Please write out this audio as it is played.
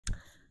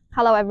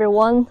Hello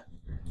everyone.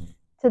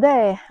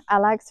 Today I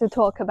like to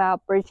talk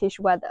about British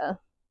weather.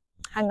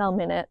 Hang on a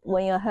minute,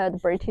 when you heard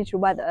British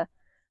weather,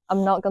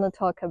 I'm not going to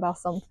talk about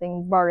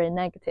something very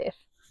negative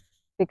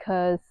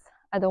because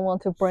I don't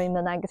want to bring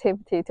the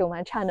negativity to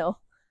my channel.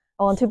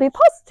 I want to be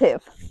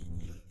positive.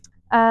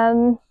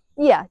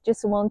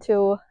 Just want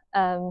to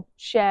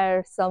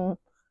share some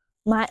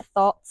my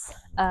thoughts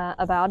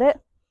about it.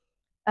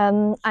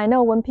 I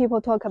know when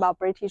people talk about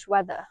British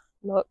weather,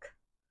 look,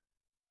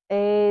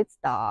 it's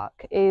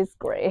dark, it's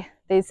grey.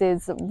 This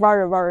is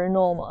very, very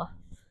normal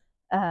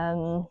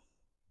in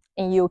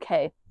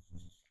UK.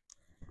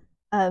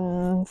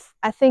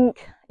 I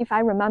think if I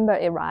remember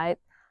it right,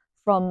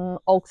 from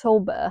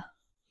October,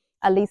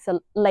 at least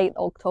late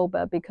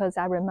October, because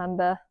I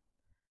remember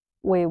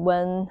we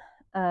went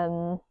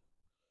to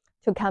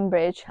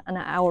Cambridge and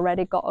I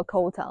already got a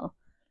coat on.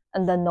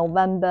 And then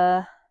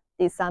November,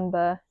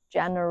 December,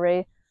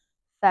 January,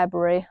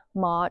 February,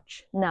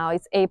 March, now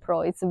it's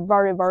April. It's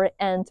very, very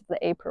end of the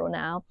April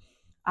now.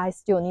 I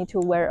still need to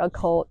wear a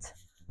coat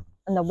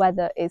and the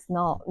weather is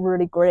not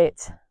really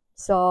great.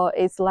 So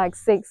it's like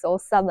 6 or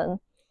 7,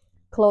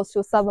 close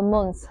to 7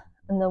 months.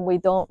 And then we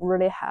don't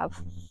really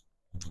have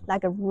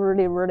like a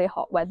really, really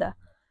hot weather.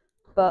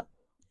 But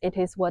it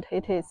is what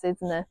it is,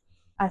 isn't it?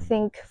 I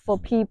think for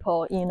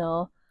people,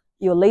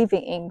 you live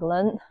in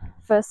England,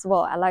 first of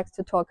all, I like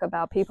to talk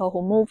about people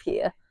who move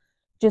here.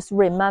 Just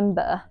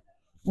remember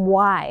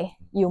why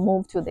you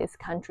moved to this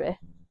country.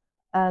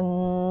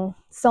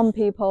 Some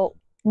people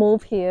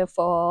move here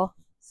for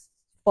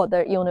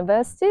their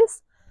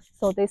universities,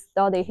 so they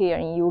study here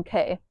in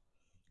UK.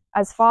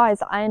 As far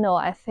as I know,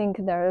 I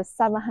think there are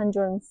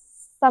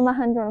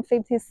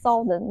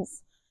 750,000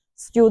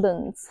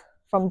 students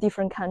from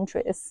different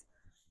countries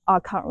are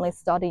currently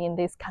studying in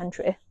this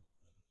country.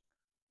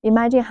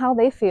 Imagine how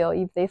they feel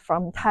if they're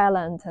from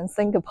Thailand and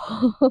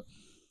Singapore,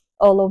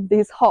 all of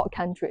these hot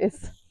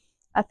countries.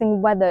 I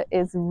think weather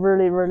is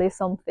really, really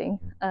something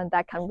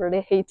that can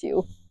really hit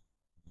you.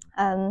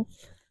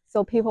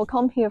 So people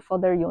come here for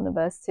their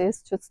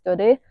universities to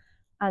study,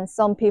 and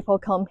some people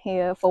come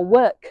here for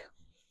work.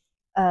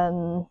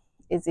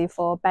 Is it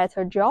for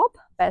better job,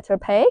 better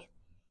pay?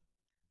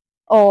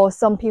 Or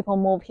some people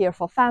move here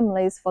for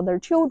families, for their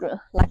children,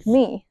 like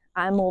me.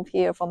 I move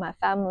here for my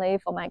family,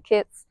 for my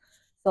kids,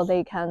 so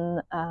they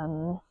can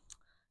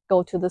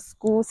go to the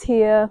schools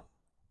here.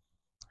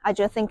 I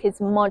just think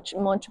it's much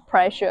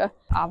pressure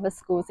of the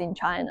schools in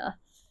China.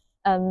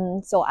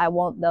 So I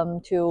want them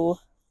to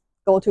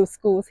go to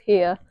schools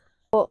here.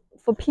 For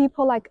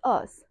people like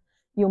us,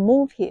 you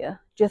move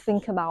here, just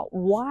think about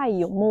why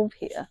you move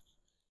here.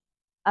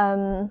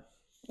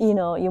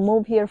 You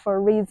move here for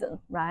a reason,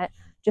 right?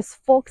 Just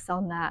focus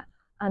on that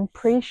and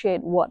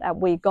appreciate what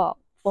we got.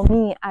 For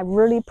me, I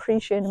really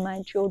appreciate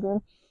my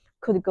children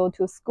could go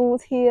to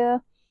schools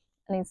here,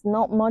 and it's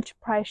not much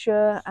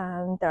pressure,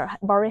 and they're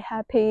very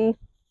happy.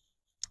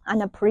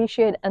 And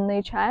appreciate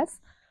NHS.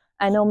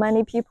 I know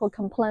many people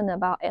complain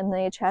about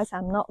NHS.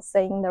 I'm not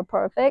saying they're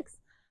perfect,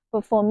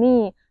 but for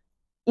me,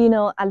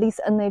 at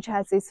least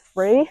NHS is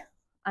free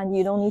and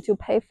you don't need to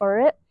pay for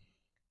it.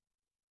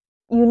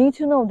 You need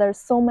to know there's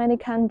so many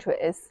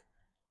countries,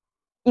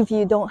 if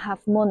you don't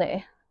have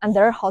money and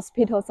their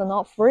hospitals are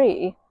not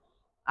free.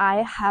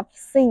 I have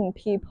seen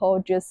people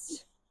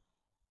just,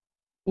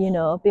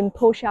 being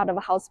pushed out of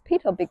a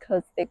hospital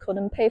because they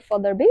couldn't pay for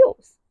their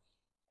bills.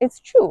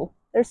 It's true.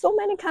 There's so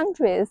many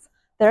countries,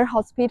 their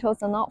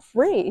hospitals are not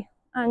free,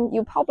 and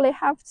you probably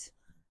have to,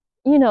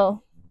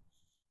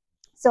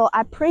 So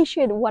I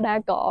appreciate what I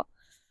got,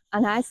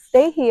 and I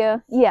stay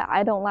here. Yeah,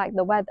 I don't like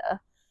the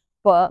weather,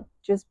 but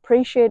just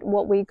appreciate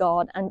what we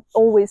got and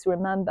always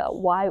remember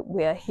why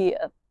we're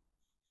here.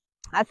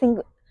 I think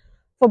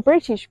for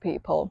British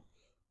people,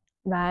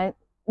 right,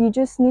 you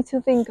just need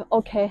to think,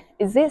 okay,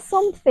 is this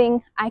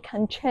something I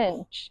can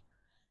change?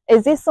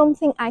 Is this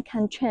something I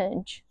can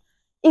change?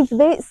 If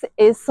this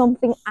is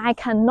something I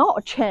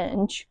cannot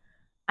change,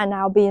 and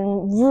I'll be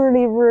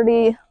really,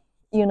 really,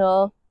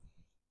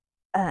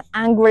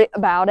 angry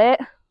about it.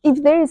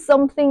 If there is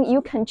something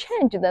you can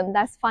change, then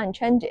that's fine,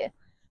 change it.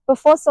 But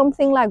for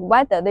something like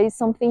weather, there is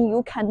something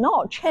you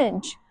cannot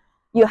change.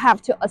 You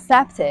have to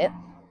accept it,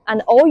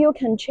 and all you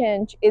can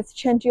change is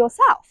change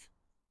yourself.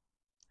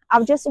 I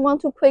just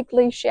want to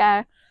quickly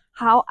share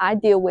how I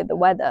deal with the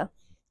weather.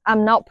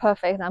 I'm not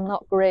perfect, I'm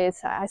not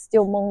great, I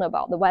still moan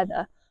about the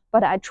weather,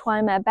 but I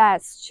try my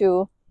best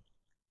to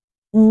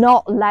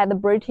not let the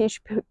British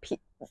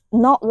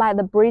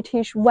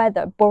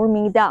weather burn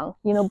me down,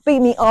 beat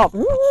me up,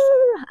 and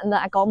then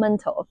I got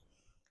mental.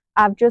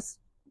 I've just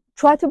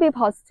tried to be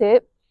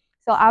positive,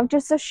 so I've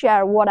just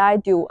share what I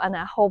do, and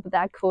I hope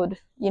that could,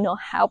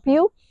 help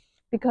you,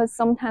 because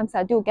sometimes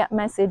I do get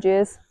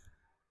messages,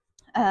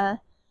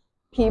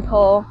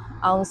 people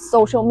on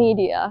social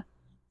media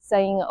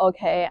saying,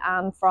 okay,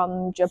 I'm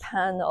from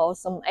Japan or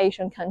some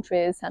Asian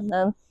countries, and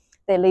then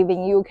they live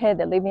in UK,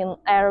 they live in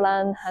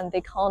Ireland, and they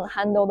can't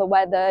handle the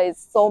weather,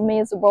 it's so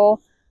miserable.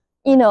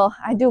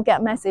 I do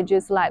get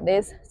messages like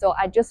this, so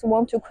I just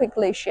want to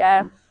quickly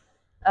share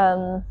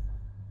how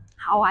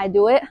how I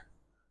do it,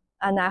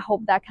 and I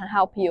hope that can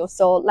help you.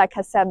 So like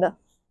I said,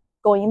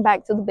 going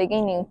back to the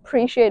beginning,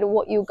 appreciate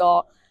what you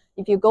got.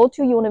 If you go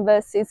to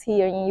universities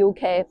here in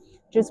UK,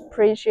 just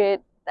appreciate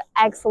the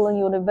excellent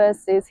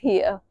universities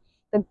here,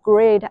 the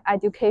great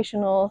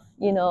educational,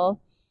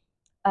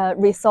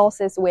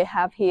 resources we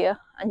have here.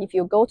 And if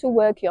you go to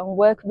work, you're on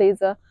work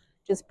visa,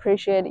 just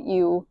appreciate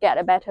you get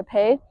a better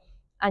pay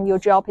and your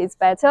job is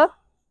better.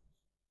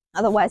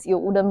 Otherwise, you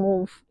wouldn't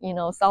move,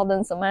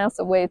 thousands of miles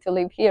away to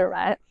live here,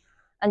 right?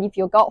 And if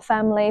you got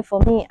family, for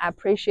me, I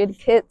appreciate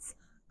kids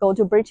go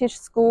to British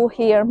school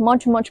here,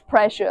 much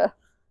pressure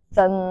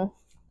than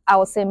I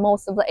would say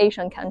most of the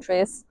Asian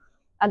countries,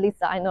 at least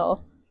I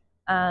know.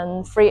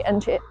 And free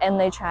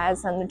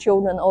NHS, and the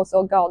children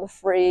also got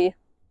free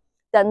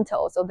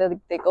dental, so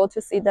they go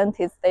to see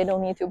dentists, they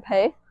don't need to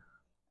pay.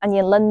 And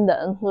in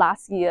London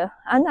last year,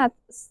 and I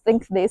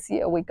think this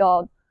year, we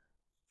got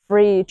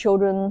free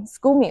children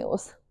school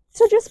meals.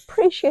 So just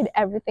appreciate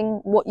everything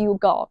what you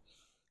got.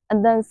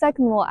 And then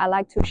second of all, I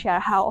like to share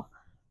how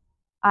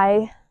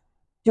I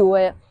do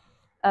it.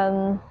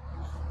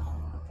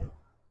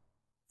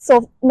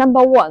 So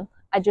number one,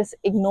 I just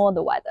ignore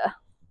the weather.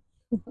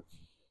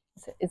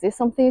 Is this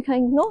something you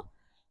can ignore?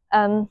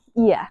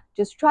 Yeah,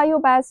 just try your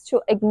best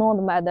to ignore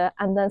the weather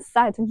and then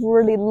set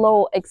really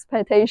low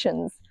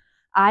expectations.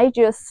 I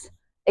just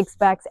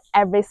expect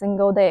every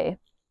single day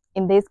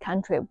in this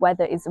country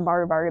weather is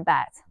very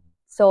bad.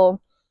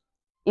 So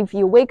if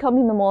you wake up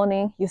in the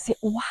morning, you say,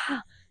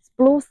 wow, it's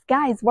blue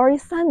sky, it's very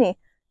sunny.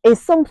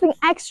 It's something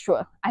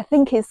extra. I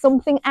think it's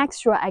something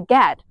extra I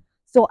get.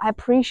 So I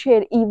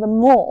appreciate even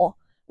more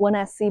when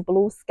I see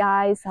blue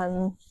skies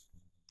and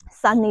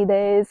sunny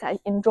days. I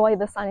enjoy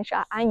the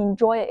sunshine. I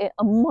enjoy it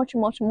much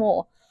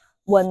more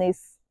when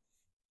it's,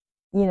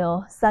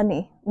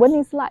 sunny. When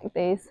it's like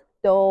this,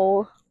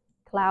 dull,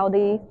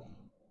 cloudy,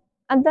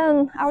 and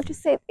then I would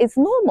just say it's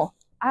normal.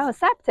 I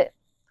accept it.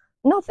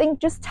 Nothing,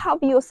 just tell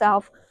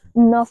yourself,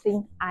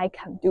 nothing I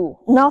can do,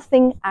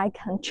 nothing I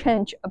can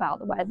change about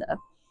the weather.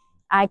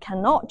 I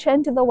cannot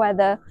change the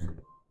weather,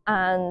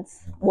 and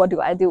what do?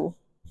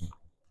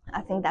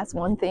 I think that's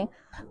one thing.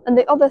 And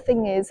the other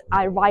thing is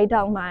I write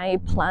down my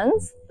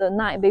plans the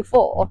night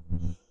before.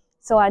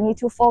 So I need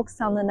to focus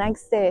on the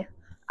next day.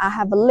 I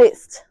have a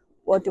list.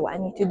 What do I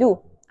need to do?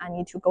 I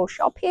need to go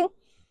shopping,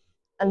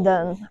 and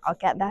then I'll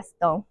get that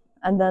done.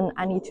 And then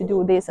I need to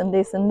do this and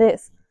this and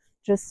this.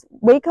 Just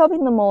wake up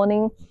in the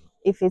morning.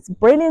 If it's a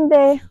brilliant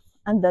day,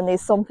 and then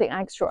it's something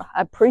extra,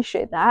 I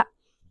appreciate that.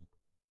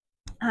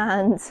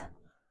 And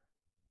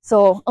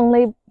so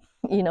only,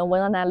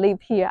 when I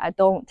live here, I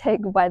don't take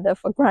weather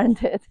for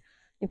granted.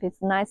 If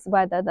it's nice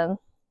weather, then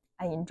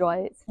I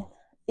enjoy it.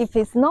 If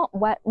it's not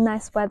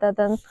nice weather,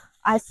 then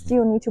I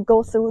still need to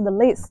go through the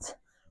list.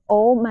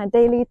 All my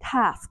daily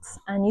tasks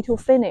I need to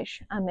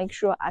finish and make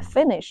sure I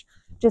finish.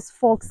 Just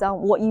focus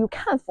on what you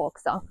can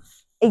focus on.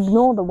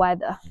 Ignore the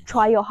weather.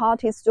 Try your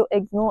hardest to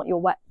ignore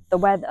the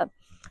weather.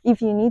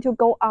 If you need to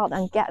go out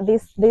and get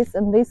this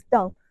and this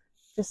done,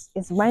 just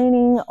it's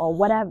raining or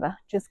whatever,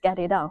 just get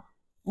it done.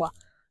 Well,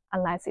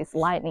 unless it's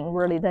lightning,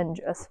 really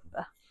dangerous.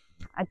 But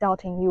I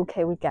doubt in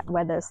UK we get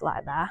weathers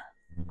like that.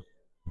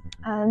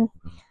 And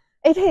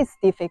it is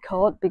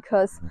difficult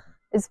because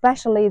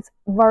especially it's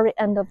very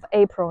end of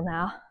April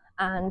now,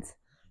 and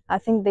I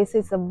think this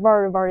is a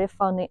very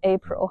funny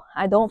April.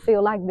 I don't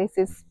feel like this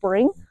is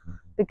spring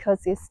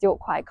because it's still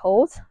quite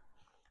cold.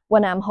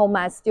 When I'm home,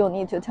 I still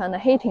need to turn the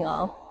heating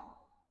on.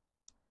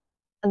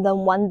 And then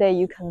one day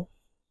you can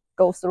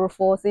go through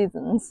 4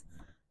 seasons.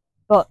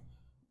 But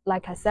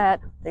like I said,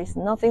 there's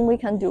nothing we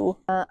can do.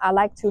 I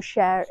like to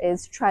share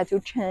is try to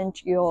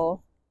change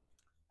your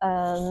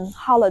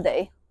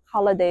holiday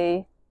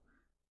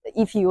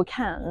if you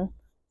can.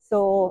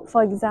 So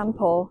for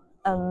example,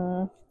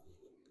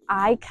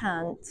 I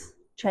can't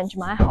change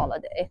my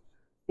holiday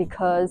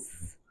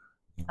because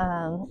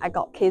I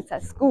got kids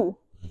at school.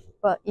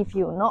 But if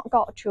you not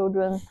got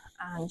children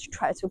and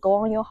try to go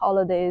on your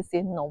holidays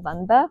in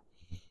November,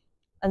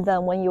 and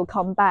then when you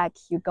come back,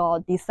 you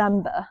got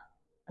December,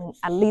 and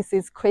at least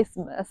it's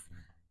Christmas,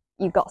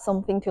 you got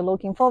something to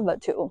looking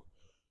forward to.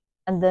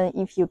 And then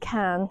if you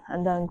can,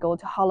 and then go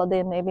to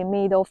holiday maybe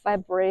middle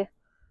February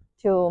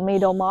to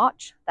middle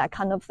March, that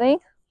kind of thing.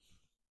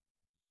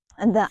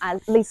 And then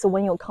at least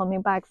when you're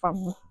coming back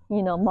from,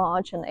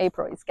 March and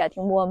April, it's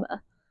getting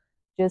warmer.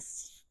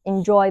 Just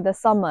enjoy the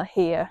summer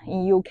here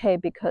in UK,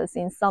 because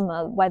in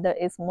summer weather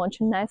is much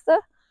nicer,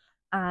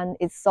 and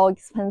it's so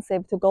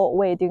expensive to go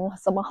away during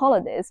summer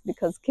holidays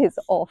because kids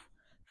off,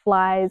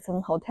 flights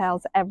and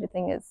hotels,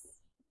 everything is,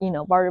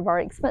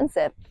 very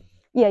expensive.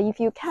 Yeah, if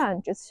you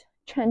can, just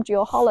change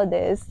your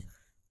holidays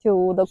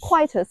to the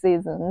quieter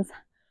seasons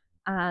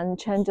and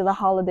change the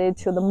holiday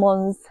to the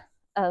months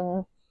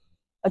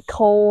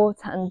cold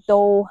and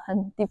dull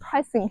and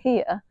depressing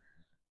here,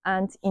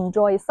 and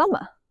enjoy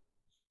summer.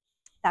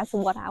 That's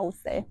what I would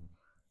say.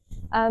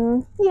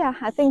 Yeah,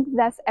 I think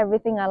that's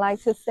everything I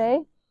like to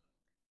say.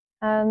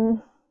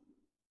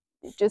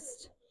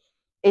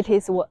 It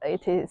is what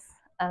it is.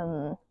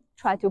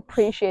 Try to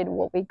appreciate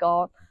what we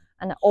got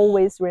And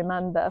always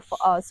remember, for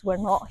us, we're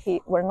not here,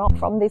 we're not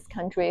from this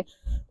country.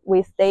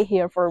 We stay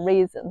here for a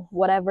reason.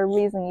 Whatever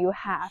reason you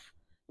have,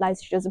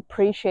 let's just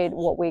appreciate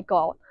what we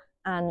got.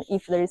 And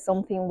if there is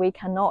something we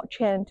cannot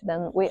change,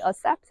 then we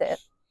accept it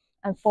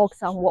and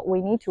focus on what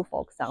we need to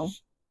focus on.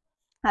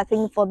 I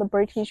think for the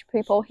British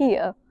people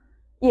here,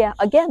 yeah,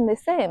 again, the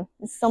same.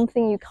 It's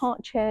something you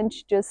can't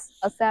change, just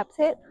accept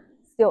it,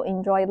 still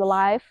enjoy the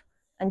life,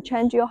 and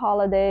change your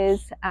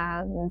holidays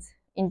and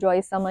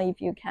enjoy summer if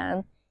you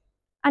can.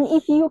 And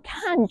if you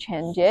can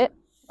change it,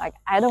 like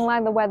I don't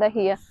like the weather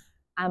here,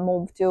 I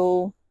move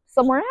to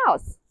somewhere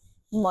else,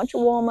 much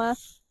warmer.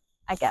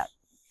 I get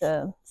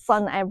the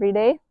sun every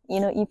day.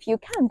 If you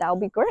can, that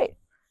would be great.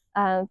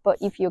 But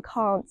if you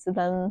can't,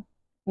 then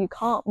you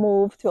can't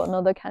move to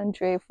another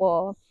country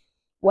for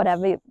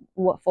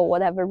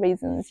whatever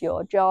reasons,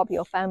 your job,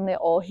 your family,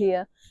 all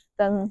here.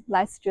 Then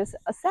let's just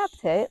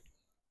accept it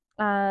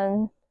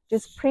and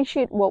just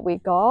appreciate what we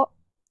got,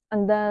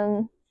 and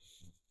then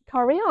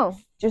carry on.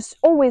 Just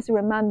always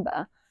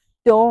remember,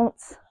 don't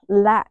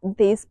let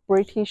this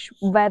British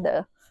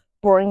weather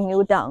bring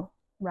you down,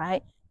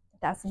 right?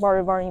 That's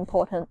very, very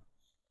important.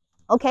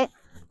 Okay,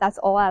 that's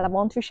all I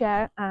want to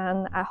share,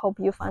 and I hope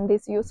you find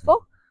this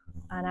useful,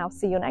 and I'll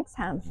see you next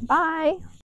time. Bye.